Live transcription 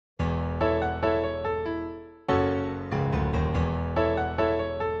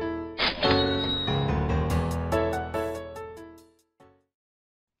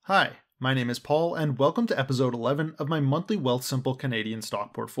Hi, my name is Paul, and welcome to episode 11 of my monthly Wealthsimple Canadian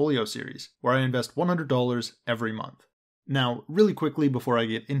stock portfolio series, where I invest $100 every month. Now, really quickly before I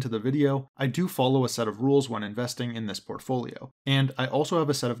get into the video, I do follow a set of rules when investing in this portfolio, and I also have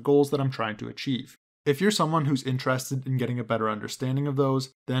a set of goals that I'm trying to achieve. If you're someone who's interested in getting a better understanding of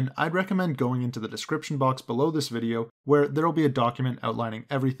those, then I'd recommend going into the description box below this video, where there'll be a document outlining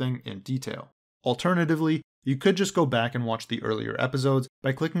everything in detail. Alternatively, you could just go back and watch the earlier episodes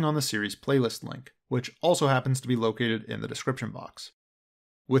by clicking on the series playlist link, which also happens to be located in the description box.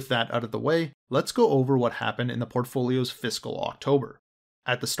 With that out of the way, let's go over what happened in the portfolio's fiscal October.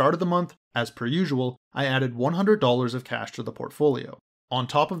 At the start of the month, as per usual, I added $100 of cash to the portfolio. On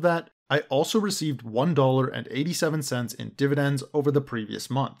top of that, I also received $1.87 in dividends over the previous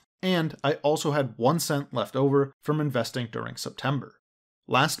month, and I also had 1 cent left over from investing during September.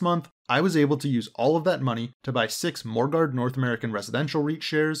 Last month, I was able to use all of that money to buy 6 Morguard North American Residential REIT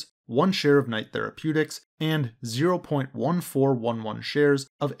shares, 1 share of Knight Therapeutics, and 0.1411 shares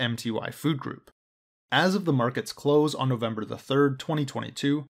of MTY Food Group. As of the market's close on November the 3rd,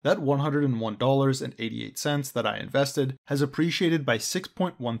 2022, that $101.88 that I invested has appreciated by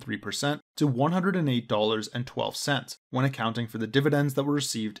 6.13% to $108.12 when accounting for the dividends that were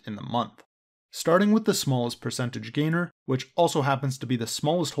received in the month. Starting with the smallest percentage gainer, which also happens to be the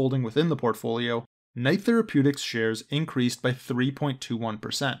smallest holding within the portfolio, Knight Therapeutics shares increased by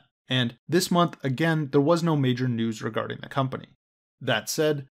 3.21%, and this month again there was no major news regarding the company. That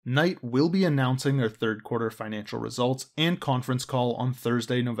said, Knight will be announcing their third quarter financial results and conference call on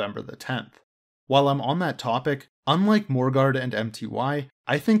Thursday, November the 10th. While I'm on that topic, unlike Morguard and MTY,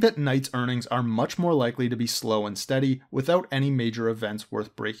 I think that Knight's earnings are much more likely to be slow and steady without any major events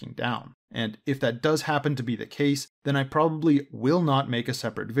worth breaking down. And if that does happen to be the case, then I probably will not make a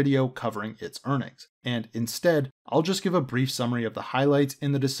separate video covering its earnings, and instead, I'll just give a brief summary of the highlights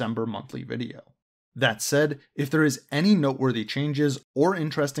in the December monthly video. That said, if there is any noteworthy changes or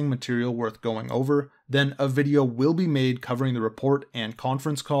interesting material worth going over, then a video will be made covering the report and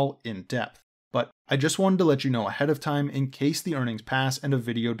conference call in depth. But I just wanted to let you know ahead of time in case the earnings pass and a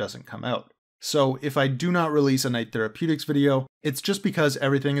video doesn't come out. So if I do not release a Knight Therapeutics video, it's just because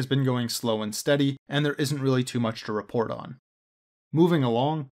everything has been going slow and steady and there isn't really too much to report on. Moving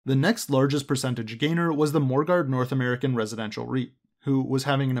along, the next largest percentage gainer was the Morguard North American Residential REIT, who was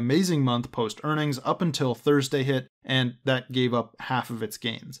having an amazing month post-earnings up until Thursday hit, and that gave up half of its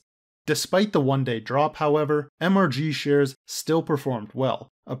gains. Despite the one-day drop, however, MRG shares still performed well,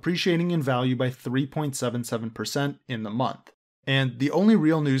 appreciating in value by 3.77% in the month. And the only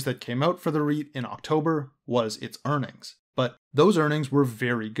real news that came out for the REIT in October was its earnings. But those earnings were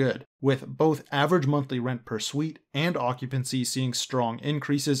very good, with both average monthly rent per suite and occupancy seeing strong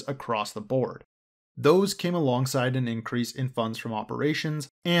increases across the board. Those came alongside an increase in funds from operations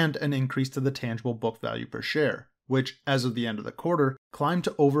and an increase to the tangible book value per share, which, as of the end of the quarter, climbed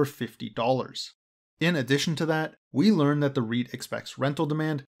to over $50. In addition to that, we learned that the REIT expects rental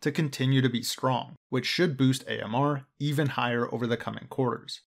demand to continue to be strong, which should boost AMR even higher over the coming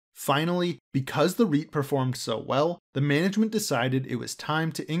quarters. Finally, because the REIT performed so well, the management decided it was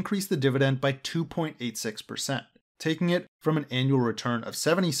time to increase the dividend by 2.86%, taking it from an annual return of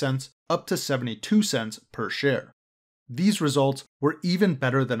 70 cents up to 72 cents per share. These results were even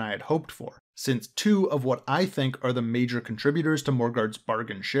better than I had hoped for, since 2 of what I think are the major contributors to Morguard's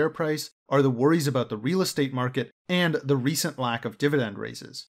bargain share price are the worries about the real estate market and the recent lack of dividend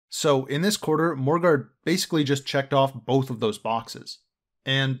raises. So in this quarter, Morguard basically just checked off both of those boxes.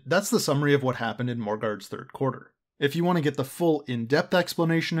 And that's the summary of what happened in Morguard's third quarter. If you want to get the full in-depth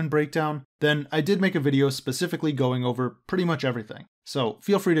explanation and breakdown, then I did make a video specifically going over pretty much everything. So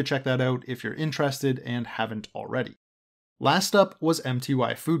feel free to check that out if you're interested and haven't already. Last up was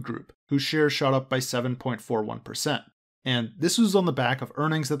MTY Food Group, whose shares shot up by 7.41%. And this was on the back of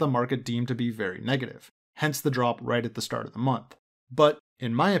earnings that the market deemed to be very negative, hence the drop right at the start of the month. But,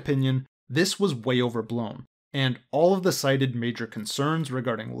 in my opinion, this was way overblown, and all of the cited major concerns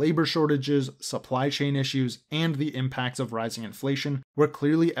regarding labor shortages, supply chain issues, and the impacts of rising inflation were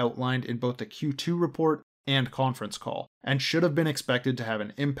clearly outlined in both the Q2 report and conference call, and should have been expected to have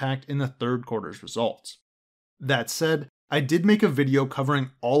an impact in the third quarter's results. That said, I did make a video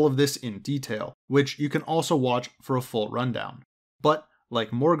covering all of this in detail, which you can also watch for a full rundown. But,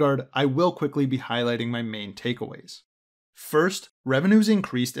 like Morguard, I will quickly be highlighting my main takeaways. First, revenues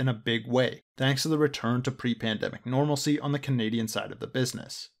increased in a big way, thanks to the return to pre-pandemic normalcy on the Canadian side of the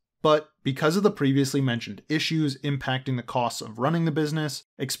business. But because of the previously mentioned issues impacting the costs of running the business,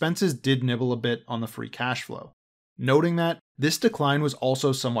 expenses did nibble a bit on the free cash flow. noting that this decline was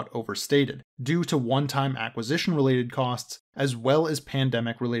also somewhat overstated due to one-time acquisition-related costs as well as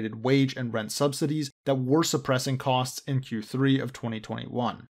pandemic-related wage and rent subsidies that were suppressing costs in Q3 of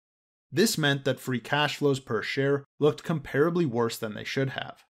 2021. This meant that free cash flows per share looked comparably worse than they should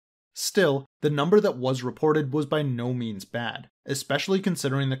have. Still, the number that was reported was by no means bad, especially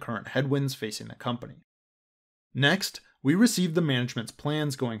considering the current headwinds facing the company. Next, we received the management's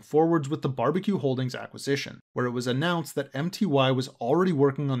plans going forwards with the Barbecue Holdings acquisition, where it was announced that MTY was already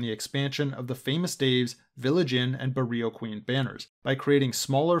working on the expansion of the Famous Dave's, Village Inn, and Barrio Queen banners by creating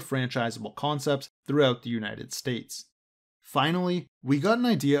smaller franchisable concepts throughout the United States. Finally, we got an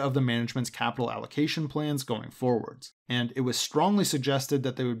idea of the management's capital allocation plans going forwards, and it was strongly suggested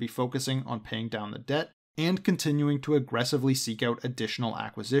that they would be focusing on paying down the debt and continuing to aggressively seek out additional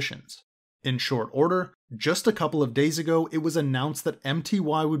acquisitions. In short order, just a couple of days ago, it was announced that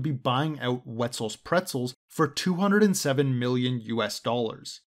MTY would be buying out Wetzel's Pretzels for $207 million US.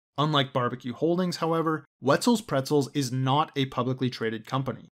 Unlike Barbecue Holdings, however, Wetzel's Pretzels is not a publicly traded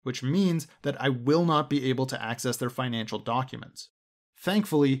company, which means that I will not be able to access their financial documents.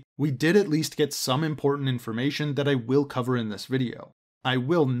 Thankfully, we did at least get some important information that I will cover in this video. I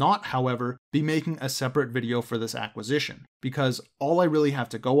will not, however, be making a separate video for this acquisition, because all I really have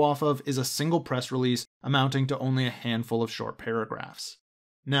to go off of is a single press release amounting to only a handful of short paragraphs.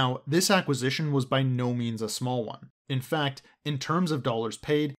 Now, this acquisition was by no means a small one. In fact, in terms of dollars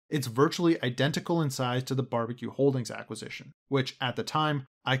paid, it's virtually identical in size to the Barbecue Holdings acquisition, which at the time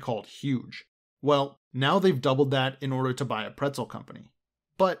I called huge. Well, now they've doubled that in order to buy a pretzel company.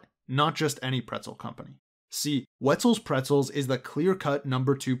 But not just any pretzel company. See, Wetzel's Pretzels is the clear-cut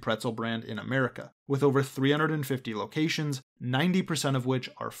number 2 pretzel brand in America, with over 350 locations, 90% of which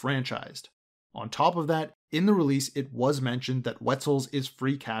are franchised. On top of that, in the release it was mentioned that Wetzel's is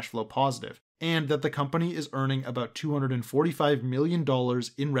free cash flow positive, and that the company is earning about $245 million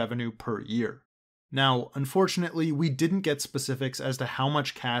in revenue per year. Now, unfortunately, we didn't get specifics as to how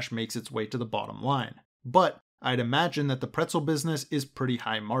much cash makes its way to the bottom line, but I'd imagine that the pretzel business is pretty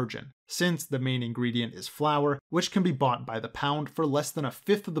high margin, since the main ingredient is flour, which can be bought by the pound for less than a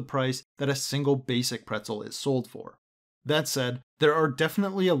fifth of the price that a single basic pretzel is sold for. That said, there are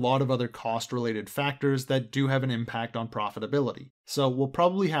definitely a lot of other cost-related factors that do have an impact on profitability, so we'll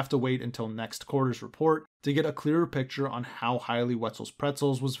probably have to wait until next quarter's report to get a clearer picture on how highly Wetzel's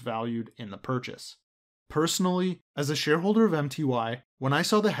Pretzels was valued in the purchase. Personally, as a shareholder of MTY, when I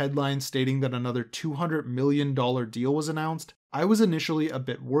saw the headline stating that another $200 million deal was announced, I was initially a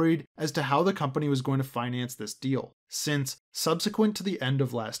bit worried as to how the company was going to finance this deal, since subsequent to the end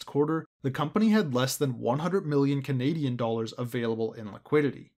of last quarter, the company had less than 100 million Canadian dollars available in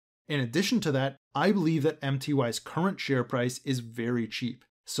liquidity. In addition to that, I believe that MTY's current share price is very cheap.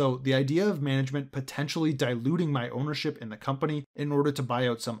 So the idea of management potentially diluting my ownership in the company in order to buy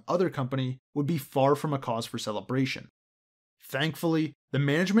out some other company would be far from a cause for celebration. Thankfully, the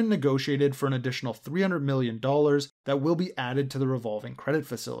management negotiated for an additional $300 million that will be added to the revolving credit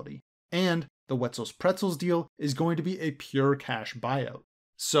facility, and the Wetzel's Pretzels deal is going to be a pure cash buyout.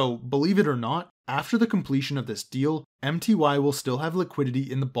 So, believe it or not, after the completion of this deal, MTY will still have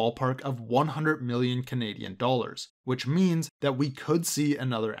liquidity in the ballpark of 100 million Canadian dollars, which means that we could see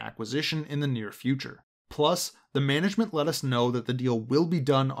another acquisition in the near future. Plus, the management let us know that the deal will be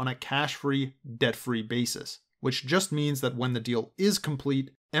done on a cash-free, debt-free basis, which just means that when the deal is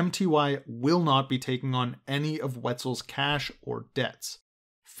complete, MTY will not be taking on any of Wetzel's cash or debts.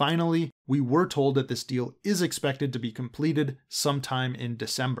 Finally, we were told that this deal is expected to be completed sometime in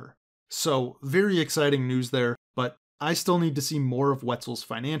December. So, very exciting news there, but I still need to see more of Wetzel's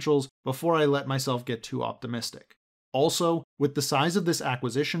financials before I let myself get too optimistic. Also, with the size of this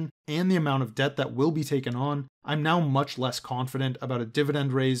acquisition and the amount of debt that will be taken on, I'm now much less confident about a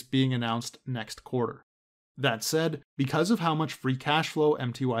dividend raise being announced next quarter. That said, because of how much free cash flow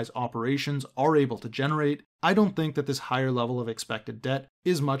MTY's operations are able to generate, I don't think that this higher level of expected debt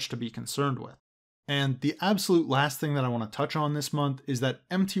is much to be concerned with. And the absolute last thing that I want to touch on this month is that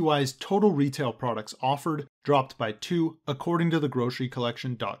MTY's total retail products offered dropped by 2 according to the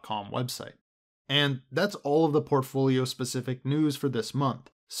grocerycollection.com website. And that's all of the portfolio specific news for this month.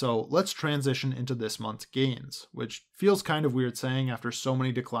 So let's transition into this month's gains, which feels kind of weird saying after so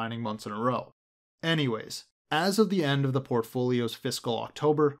many declining months in a row. Anyways, as of the end of the portfolio's fiscal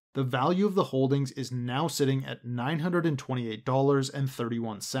October, the value of the holdings is now sitting at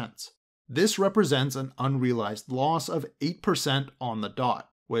 $928.31. This represents an unrealized loss of 8% on the dot,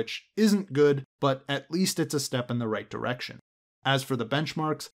 which isn't good, but at least it's a step in the right direction. As for the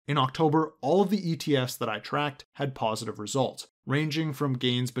benchmarks, in October, all of the ETFs that I tracked had positive results, ranging from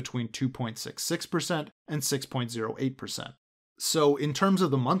gains between 2.66% and 6.08%. So in terms of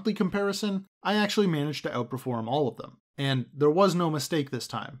the monthly comparison, I actually managed to outperform all of them. And there was no mistake this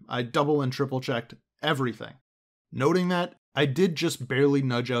time. I double and triple checked everything. Noting that, I did just barely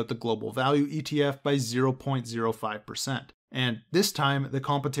nudge out the Global Value ETF by 0.05%. And this time, the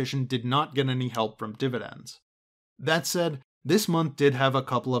competition did not get any help from dividends. That said, this month did have a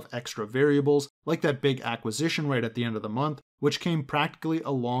couple of extra variables, like that big acquisition right at the end of the month, which came practically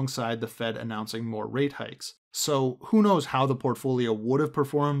alongside the Fed announcing more rate hikes. So who knows how the portfolio would have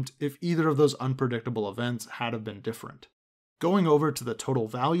performed if either of those unpredictable events had have been different. Going over to the total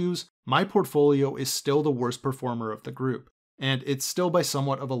values, my portfolio is still the worst performer of the group, and it's still by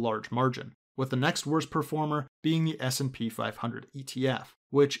somewhat of a large margin, with the next worst performer being the S&P 500 ETF,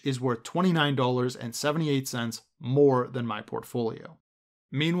 which is worth $29.78 more than my portfolio.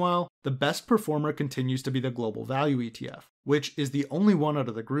 Meanwhile, the best performer continues to be the Global Value ETF, which is the only one out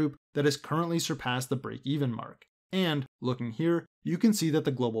of the group that has currently surpassed the break-even mark. And, looking here, you can see that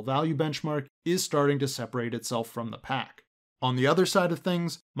the Global Value benchmark is starting to separate itself from the pack. On the other side of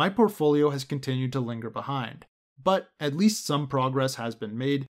things, my portfolio has continued to linger behind. But at least some progress has been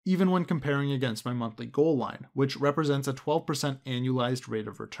made, even when comparing against my monthly goal line, which represents a 12% annualized rate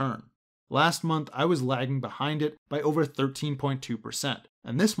of return. Last month, I was lagging behind it by over 13.2%,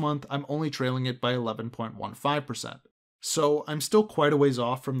 and this month, I'm only trailing it by 11.15%. So I'm still quite a ways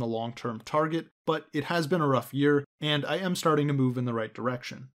off from the long-term target, but it has been a rough year, and I am starting to move in the right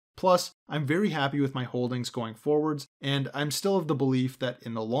direction. Plus, I'm very happy with my holdings going forwards, and I'm still of the belief that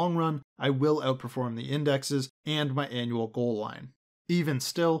in the long run, I will outperform the indexes and my annual goal line. Even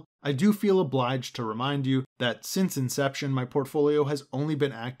still, I do feel obliged to remind you that since inception, my portfolio has only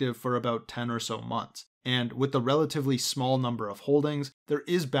been active for about 10 or so months, and with the relatively small number of holdings, there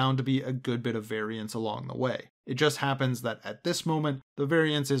is bound to be a good bit of variance along the way. It just happens that at this moment, the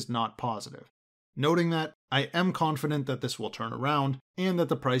variance is not positive. Noting that, I am confident that this will turn around and that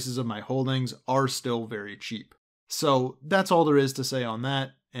the prices of my holdings are still very cheap. So that's all there is to say on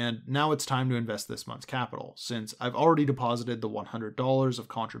that, and now it's time to invest this month's capital, since I've already deposited the $100 of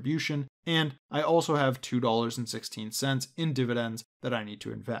contribution, and I also have $2.16 in dividends that I need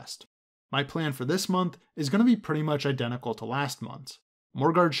to invest. My plan for this month is going to be pretty much identical to last month's.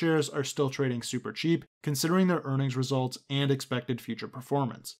 Morguard shares are still trading super cheap, considering their earnings results and expected future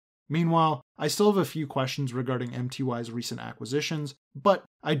performance. Meanwhile, I still have a few questions regarding MTY's recent acquisitions, but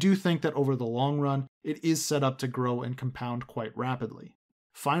I do think that over the long run, it is set up to grow and compound quite rapidly.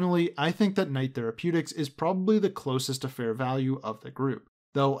 Finally, I think that Knight Therapeutics is probably the closest to fair value of the group,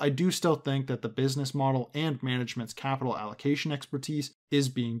 though I do still think that the business model and management's capital allocation expertise is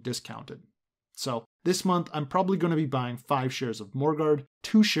being discounted. So, this month I'm probably going to be buying 5 shares of Morguard,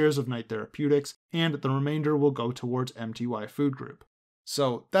 2 shares of Knight Therapeutics, and the remainder will go towards MTY Food Group.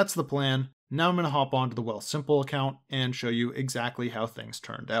 So that's the plan. Now I'm going to hop onto the Wealthsimple account and show you exactly how things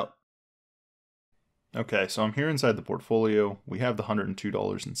turned out. Okay, so I'm here inside the portfolio. We have the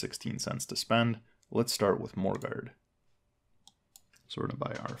 $102.16 to spend. Let's start with Morguard. So we're going to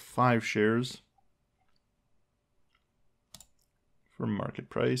buy our 5 shares for market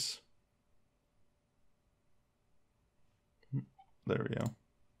price. There we go.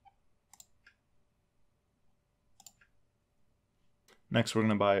 Next, we're going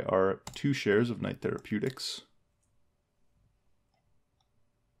to buy our 2 shares of Knight Therapeutics.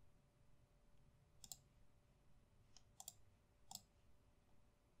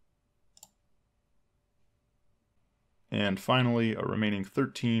 And finally, a remaining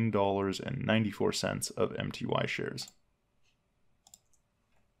 $13.94 of MTY shares.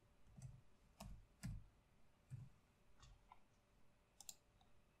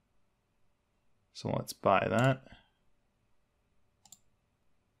 So let's buy that.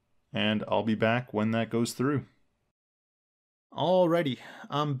 And I'll be back when that goes through. Alrighty,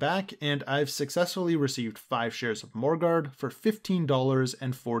 I'm back and I've successfully received 5 shares of Morguard for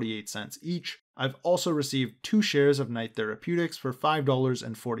 $15.48 each. I've also received 2 shares of Knight Therapeutics for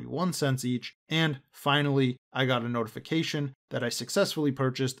 $5.41 each. And finally, I got a notification that I successfully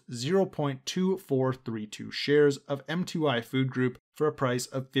purchased 0.2432 shares of MTY Food Group for a price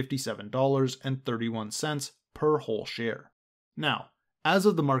of $57.31 per whole share. Now, as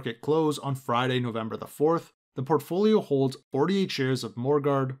of the market close on Friday, November the 4th, the portfolio holds 48 shares of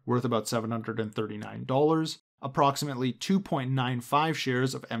Morguard worth about $739, approximately 2.95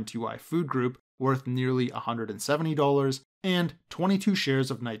 shares of MTY Food Group worth nearly $170, and 22 shares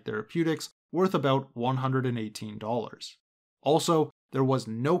of Knight Therapeutics worth about $118. Also, there was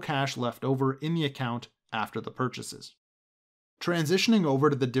no cash left over in the account after the purchases. Transitioning over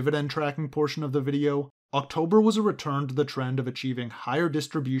to the dividend tracking portion of the video, October was a return to the trend of achieving higher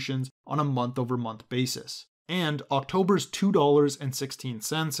distributions on a month-over-month basis. And October's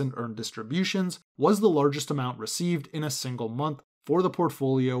 $2.16 in earned distributions was the largest amount received in a single month for the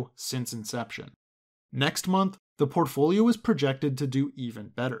portfolio since inception. Next month, the portfolio is projected to do even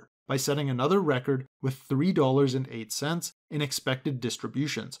better by setting another record with $3.08 in expected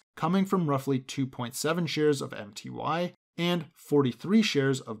distributions, coming from roughly 2.7 shares of MTY and 43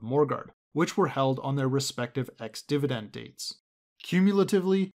 shares of Morguard, which were held on their respective ex-dividend dates.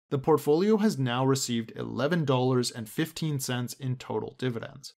 Cumulatively, the portfolio has now received $11.15 in total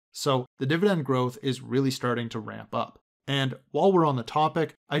dividends. So the dividend growth is really starting to ramp up. And while we're on the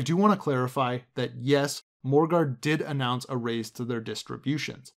topic, I do want to clarify that yes, Morguard did announce a raise to their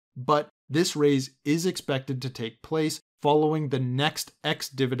distributions, but this raise is expected to take place following the next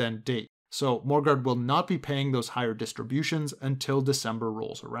ex-dividend date. So Morguard will not be paying those higher distributions until December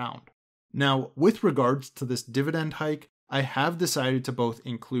rolls around. Now, with regards to this dividend hike, I have decided to both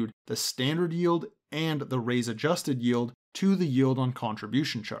include the standard yield and the raise adjusted yield to the yield on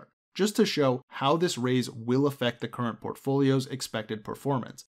contribution chart, just to show how this raise will affect the current portfolio's expected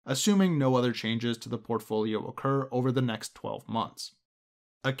performance, assuming no other changes to the portfolio occur over the next 12 months.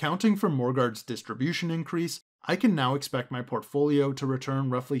 Accounting for Morguard's distribution increase, I can now expect my portfolio to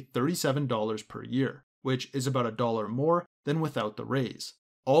return roughly $37 per year, which is about $1 more than without the raise.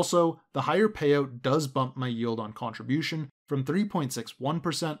 Also, the higher payout does bump my yield on contribution from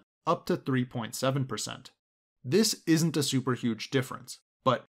 3.61% up to 3.7%. This isn't a super huge difference,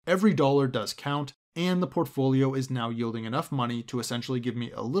 but every dollar does count, and the portfolio is now yielding enough money to essentially give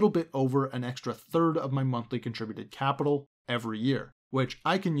me a little bit over an extra third of my monthly contributed capital every year, which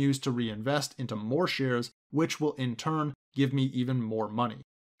I can use to reinvest into more shares, which will in turn give me even more money.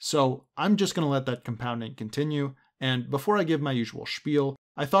 So I'm just going to let that compounding continue, and before I give my usual spiel,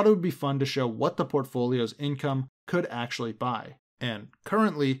 I thought it would be fun to show what the portfolio's income could actually buy. And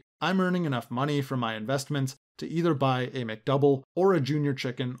currently, I'm earning enough money from my investments to either buy a McDouble or a junior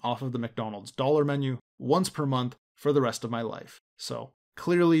chicken off of the McDonald's dollar menu once per month for the rest of my life. So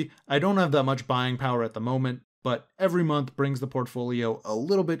clearly, I don't have that much buying power at the moment, but every month brings the portfolio a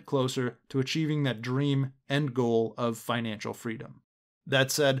little bit closer to achieving that dream and goal of financial freedom. That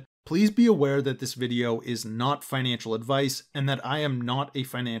said, please be aware that this video is not financial advice and that I am not a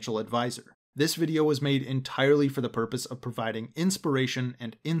financial advisor. This video was made entirely for the purpose of providing inspiration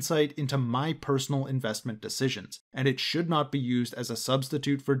and insight into my personal investment decisions, and it should not be used as a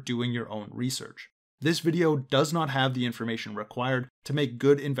substitute for doing your own research. This video does not have the information required to make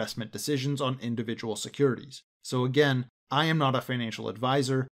good investment decisions on individual securities. So again, I am not a financial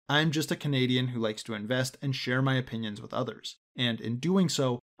advisor, I'm just a Canadian who likes to invest and share my opinions with others. And in doing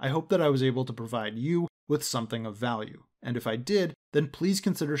so, I hope that I was able to provide you with something of value. And if I did, then please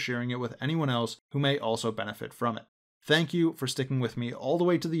consider sharing it with anyone else who may also benefit from it. Thank you for sticking with me all the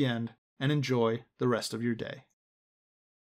way to the end, and enjoy the rest of your day.